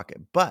of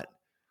pocket. But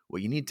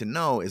what you need to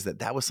know is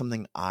that was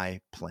something I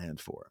planned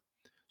for.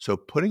 So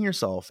putting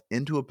yourself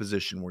into a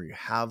position where you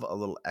have a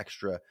little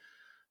extra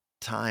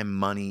time,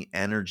 money,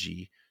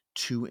 energy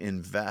to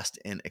invest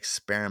in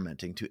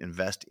experimenting, to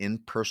invest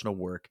in personal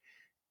work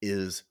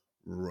is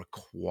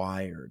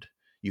required.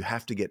 You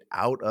have to get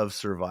out of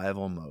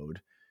survival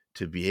mode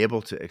to be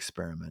able to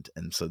experiment.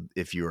 And so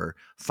if you're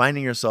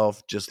finding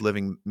yourself just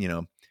living,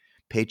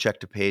 paycheck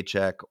to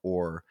paycheck,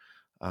 or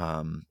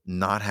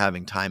not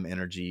having time,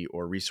 energy,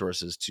 or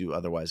resources to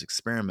otherwise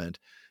experiment,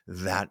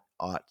 that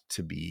ought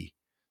to be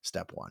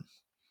step one.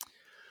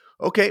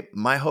 Okay,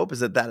 my hope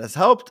is that that has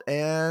helped.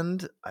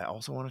 And I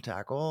also want to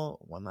tackle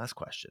one last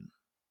question.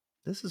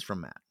 This is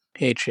from Matt.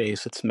 Hey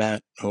Chase, it's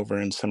Matt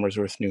over in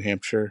Somersworth, New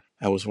Hampshire.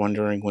 I was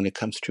wondering, when it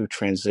comes to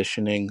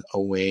transitioning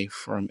away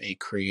from a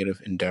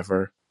creative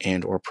endeavor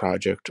and or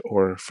project,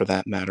 or for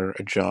that matter,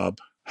 a job,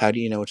 how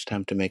do you know it's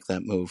time to make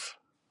that move?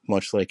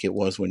 Much like it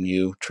was when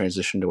you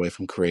transitioned away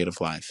from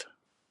Creative Live.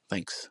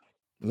 Thanks.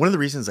 One of the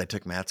reasons I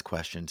took Matt's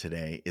question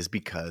today is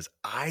because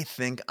I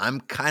think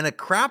I'm kind of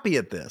crappy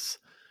at this.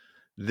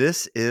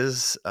 This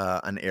is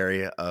an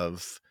area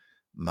of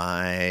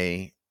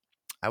my,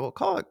 I will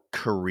call it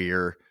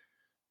career.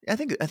 I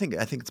think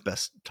it's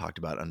best talked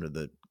about under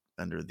the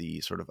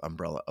sort of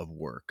umbrella of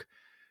work.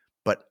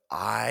 But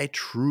I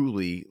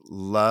truly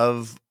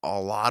love a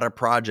lot of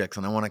projects,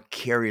 and I want to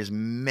carry as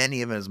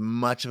many of them, as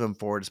much of them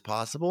forward as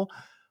possible.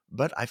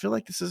 But I feel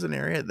like this is an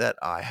area that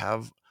I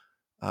have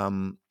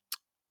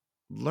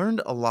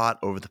learned a lot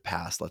over the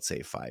past, let's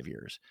say, 5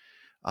 years.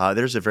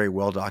 There's a very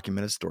well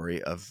documented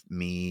story of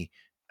me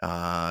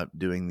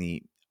doing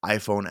the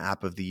iPhone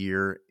app of the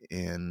year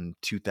in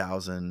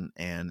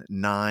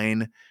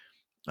 2009.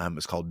 It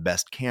was called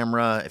Best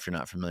Camera. If you're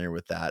not familiar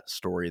with that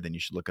story, then you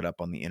should look it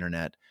up on the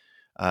internet.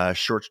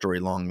 Short story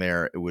long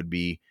there, it would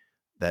be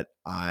that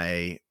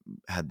I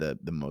had the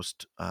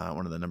most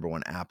one of the number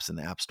one apps in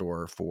the App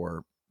Store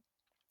for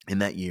in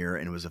that year,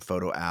 and it was a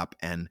photo app.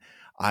 And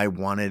I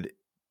wanted,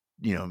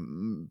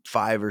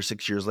 5 or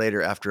 6 years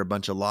later, after a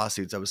bunch of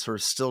lawsuits, I was sort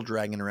of still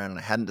dragging around, and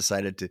I hadn't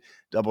decided to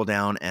double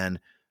down and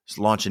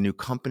launch a new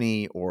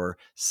company or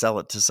sell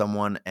it to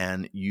someone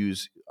and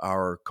use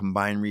our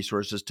combined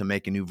resources to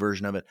make a new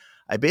version of it.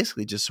 I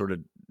basically just sort of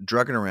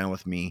drugging around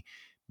with me,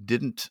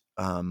 didn't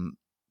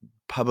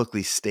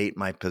publicly state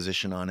my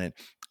position on it,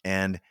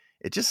 and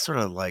it just sort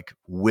of like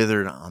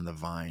withered on the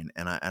vine.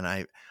 And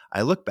I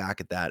look back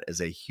at that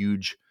as a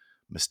huge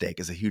mistake,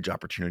 as a huge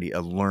opportunity,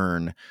 a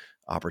learn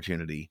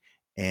opportunity.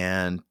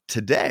 And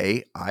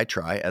today I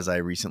try, as I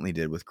recently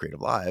did with Creative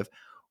Live,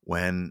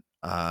 when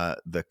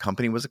the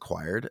company was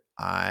acquired,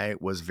 I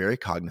was very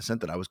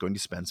cognizant that I was going to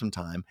spend some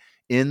time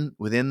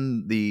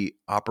within the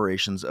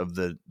operations of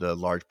the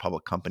large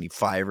public company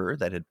Fiverr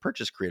that had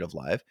purchased Creative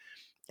Live,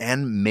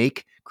 and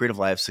make Creative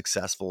Live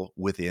successful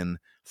within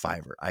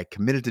Fiverr. I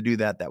committed to do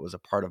that. That was a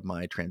part of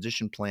my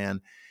transition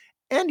plan.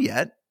 And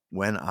yet,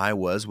 when I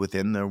was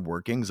within the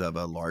workings of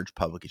a large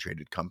publicly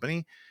traded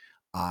company,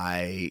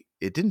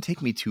 it didn't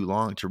take me too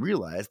long to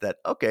realize that,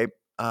 okay,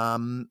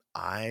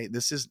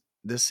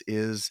 this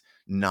is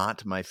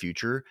not my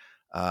future.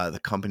 The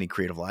company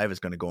Creative Live is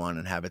going to go on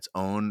and have its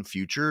own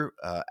future,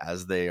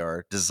 as they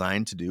are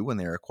designed to do when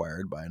they are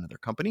acquired by another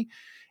company.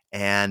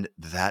 And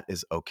that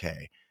is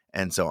okay.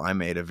 And so I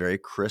made a very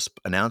crisp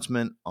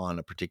announcement on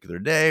a particular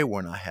day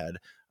when I had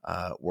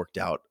worked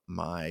out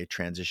my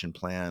transition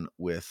plan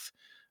with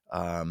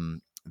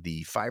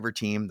the Fiverr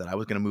team that I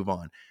was going to move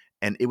on.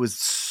 And it was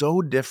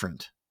so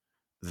different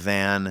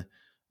than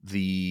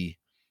the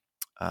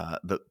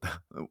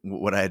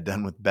what I had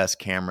done with Best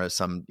Camera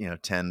some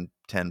 10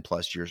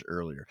 plus years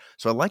earlier.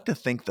 So I like to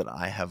think that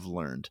I have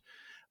learned,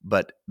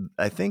 but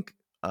I think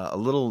a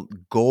little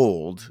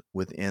gold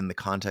within the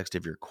context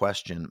of your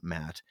question,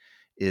 Matt,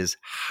 is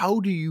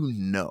how do you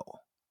know?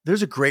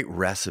 There's a great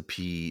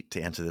recipe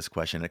to answer this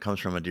question. It comes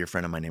from a dear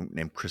friend of mine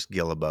named Chris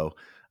Gillibo.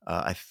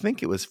 I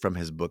think it was from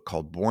his book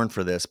called Born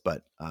for This,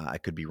 but I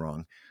could be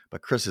wrong.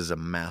 But Chris is a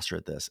master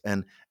at this.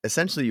 And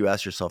essentially, you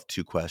ask yourself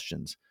two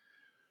questions.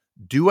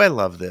 Do I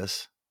love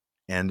this?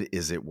 And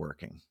is it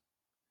working?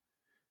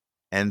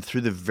 And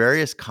through the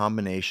various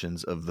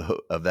combinations of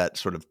that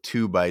sort of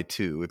 2 by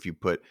 2, if you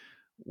put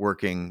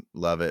working,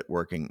 love it,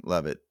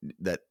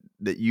 that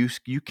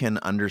you can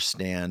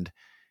understand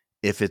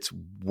if it's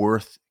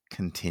worth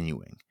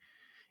continuing.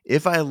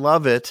 If I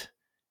love it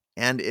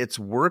and it's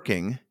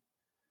working,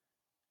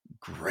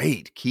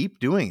 great, keep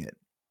doing it.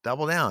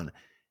 Double down.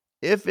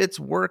 If it's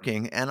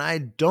working and I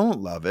don't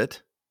love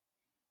it,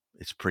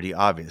 it's pretty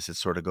obvious. It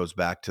sort of goes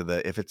back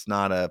to if it's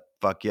not a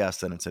fuck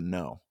yes, then it's a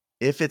no.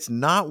 If it's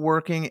not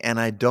working and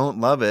I don't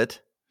love it,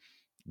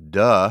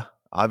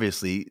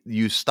 obviously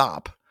you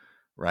stop,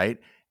 right?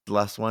 The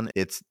last one,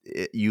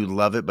 you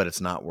love it, but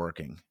it's not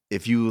working.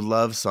 If you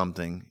love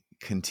something,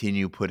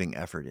 continue putting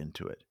effort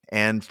into it.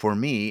 And for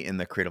me, in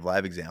the Creative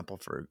Live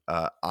example,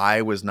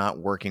 I was not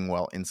working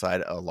well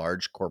inside a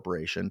large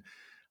corporation.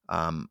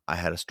 I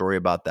had a story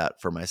about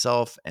that for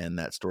myself, and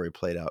that story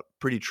played out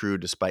pretty true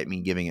despite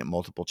me giving it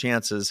multiple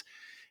chances.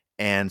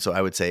 And so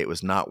I would say it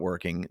was not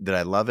working. Did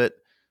I love it?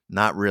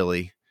 Not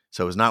really.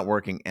 So it was not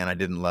working and I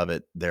didn't love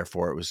it.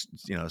 Therefore, it was,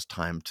 it's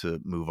time to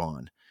move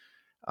on.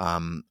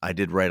 I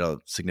did write a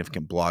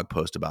significant blog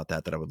post about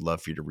that I would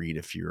love for you to read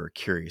if you're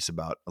curious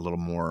about a little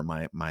more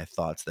of my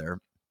thoughts there.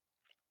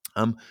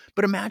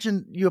 But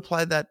imagine you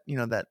apply that,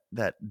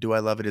 that do I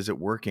love it, is it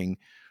working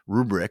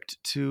rubric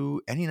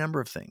to any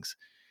number of things.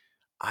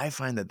 I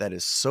find that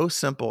is so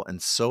simple and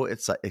so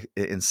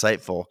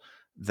insightful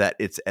that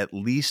it's at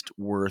least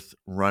worth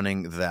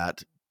running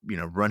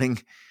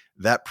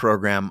that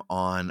program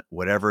on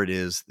whatever it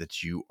is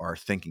that you are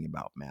thinking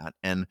about, Matt.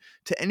 And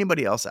to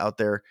anybody else out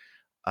there,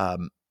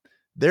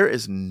 there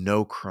is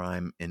no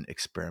crime in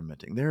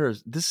experimenting.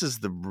 This is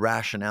the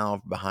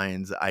rationale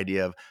behind the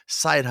idea of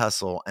side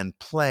hustle and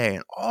play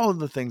and all of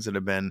the things that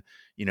have been,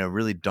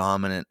 really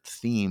dominant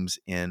themes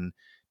in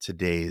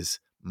today's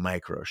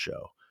micro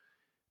show.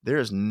 There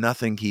is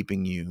nothing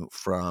keeping you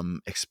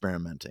from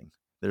experimenting.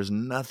 There's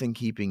nothing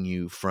keeping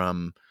you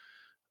from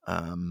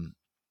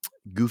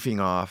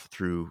goofing off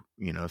through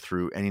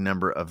any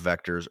number of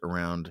vectors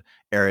around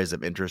areas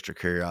of interest or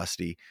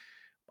curiosity.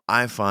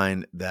 I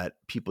find that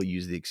people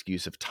use the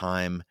excuse of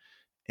time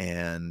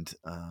and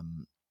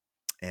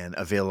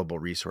available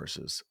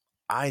resources.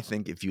 I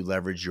think if you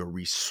leverage your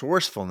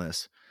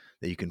resourcefulness,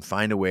 that you can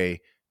find a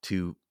way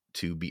to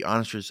be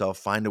honest with yourself,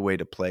 find a way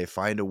to play,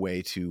 find a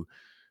way to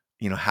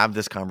have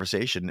this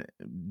conversation.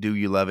 Do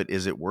you love it?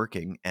 Is it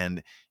working?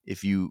 And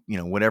if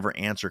whatever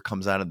answer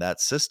comes out of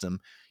that system,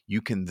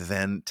 you can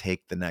then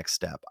take the next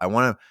step. I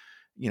want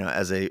to,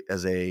 as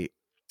a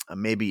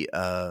maybe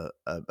a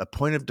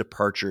point of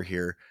departure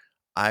here,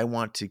 I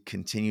want to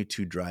continue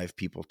to drive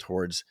people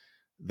towards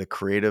the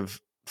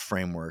creative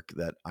framework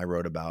that I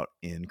wrote about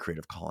in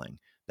Creative Calling.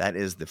 That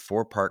is the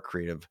 4-part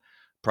creative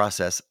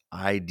process,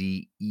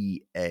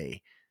 IDEA.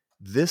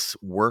 This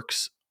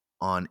works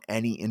on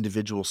any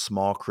individual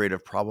small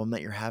creative problem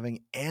that you're having,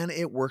 and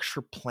it works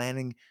for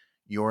planning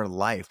your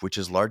life, which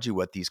is largely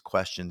what these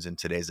questions in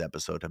today's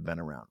episode have been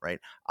around, right?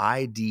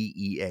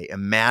 IDEA.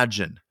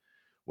 Imagine,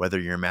 whether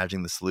you're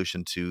imagining the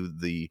solution to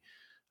the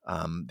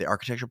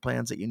architecture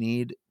plans that you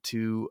need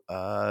to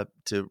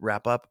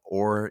wrap up,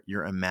 or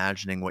you're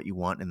imagining what you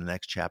want in the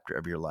next chapter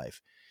of your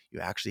life.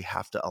 You actually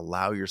have to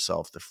allow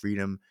yourself the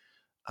freedom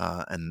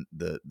and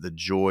the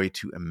joy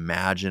to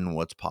imagine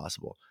what's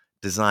possible.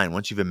 Design.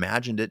 Once you've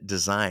imagined it,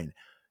 design.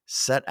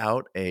 Set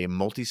out a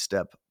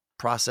multi-step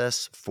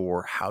process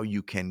for how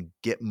you can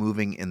get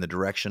moving in the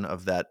direction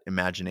of that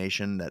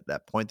imagination,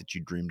 that point that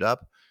you dreamed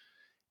up.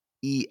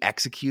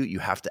 Execute. You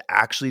have to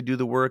actually do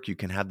the work. You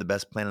can have the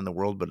best plan in the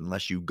world, but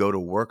unless you go to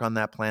work on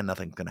that plan,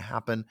 nothing's going to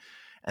happen.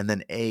 And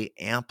then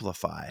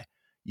amplify.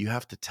 You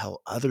have to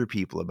tell other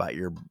people about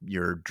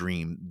your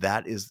dream.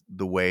 That is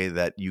the way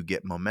that you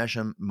get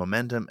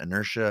momentum,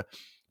 inertia.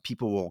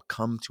 People will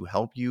come to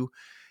help you.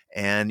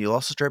 And you'll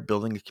also start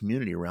building a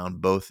community around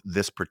both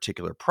this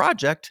particular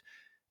project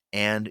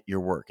and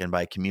your work. And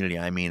by community,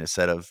 I mean a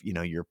set of,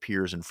 your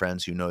peers and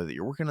friends who know that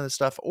you're working on this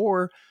stuff,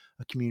 or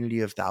a community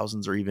of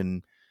thousands or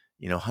even,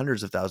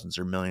 hundreds of thousands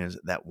or millions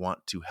that want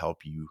to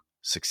help you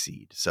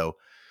succeed. So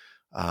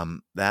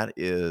that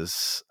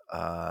is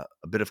a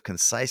bit of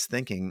concise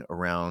thinking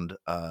around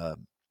a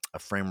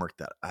framework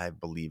that I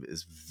believe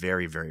is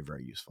very, very,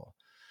 very useful.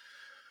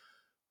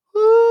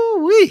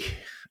 Woo-wee.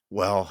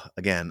 Well,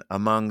 again,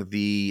 among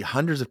the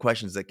hundreds of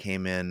questions that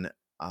came in,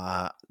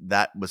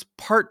 that was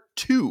part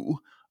 2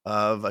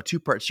 of a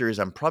 2-part series.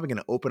 I'm probably going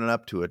to open it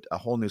up to a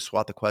whole new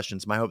swath of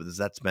questions. My hope is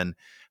that's been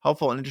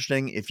helpful and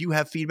interesting. If you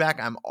have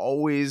feedback, I'm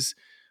always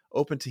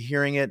open to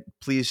hearing it.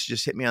 Please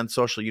just hit me on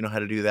social. You know how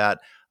to do that.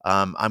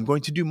 I'm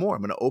going to do more.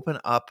 I'm going to open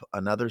up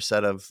another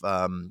set of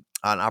an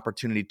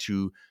opportunity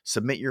to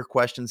submit your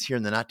questions here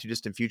in the not too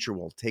distant future.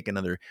 We'll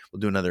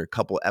do another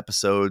couple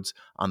episodes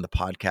on the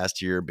podcast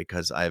here,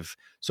 because I've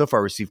so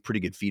far received pretty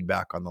good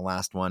feedback on the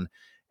last one.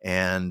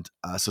 And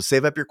so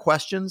save up your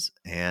questions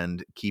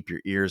and keep your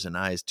ears and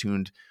eyes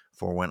tuned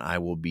for when I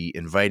will be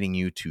inviting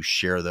you to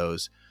share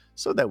those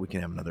so that we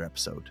can have another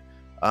episode.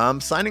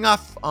 Signing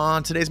off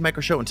on today's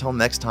micro show. Until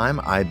next time,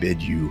 I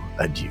bid you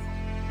adieu.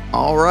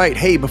 All right.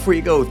 Hey, before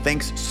you go,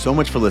 thanks so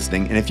much for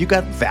listening. And if you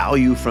got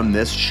value from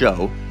this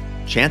show,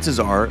 chances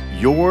are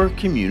your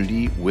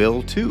community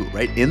will too,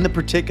 right? In the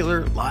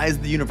particular lies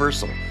the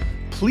universal.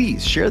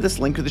 Please share this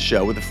link to the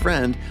show with a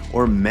friend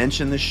or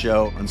mention the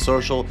show on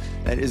social.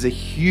 That is a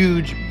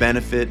huge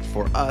benefit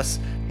for us,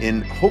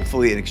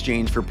 hopefully in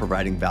exchange for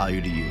providing value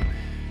to you.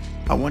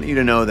 I want you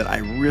to know that I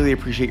really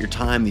appreciate your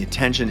time, the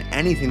attention,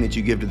 anything that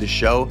you give to the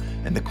show,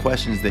 and the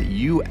questions that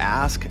you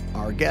ask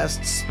our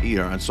guests,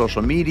 either on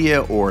social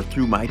media or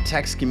through my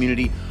text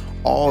community.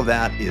 All of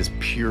that is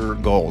pure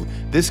gold.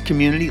 This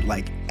community,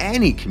 like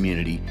any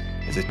community,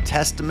 is a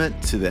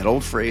testament to that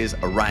old phrase,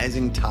 a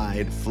rising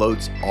tide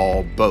floats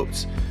all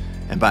boats.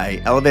 And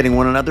by elevating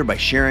one another, by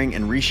sharing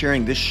and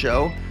resharing this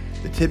show,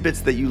 the tidbits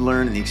that you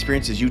learn and the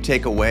experiences you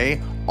take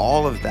away,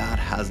 all of that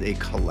has a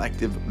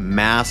collective,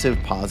 massive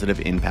positive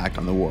impact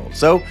on the world.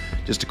 So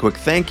just a quick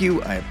thank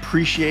you. I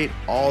appreciate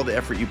all the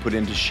effort you put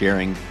into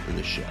sharing for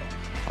this show.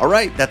 All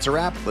right, that's a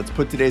wrap. Let's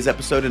put today's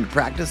episode into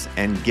practice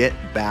and get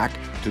back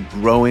to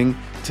growing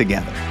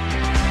together.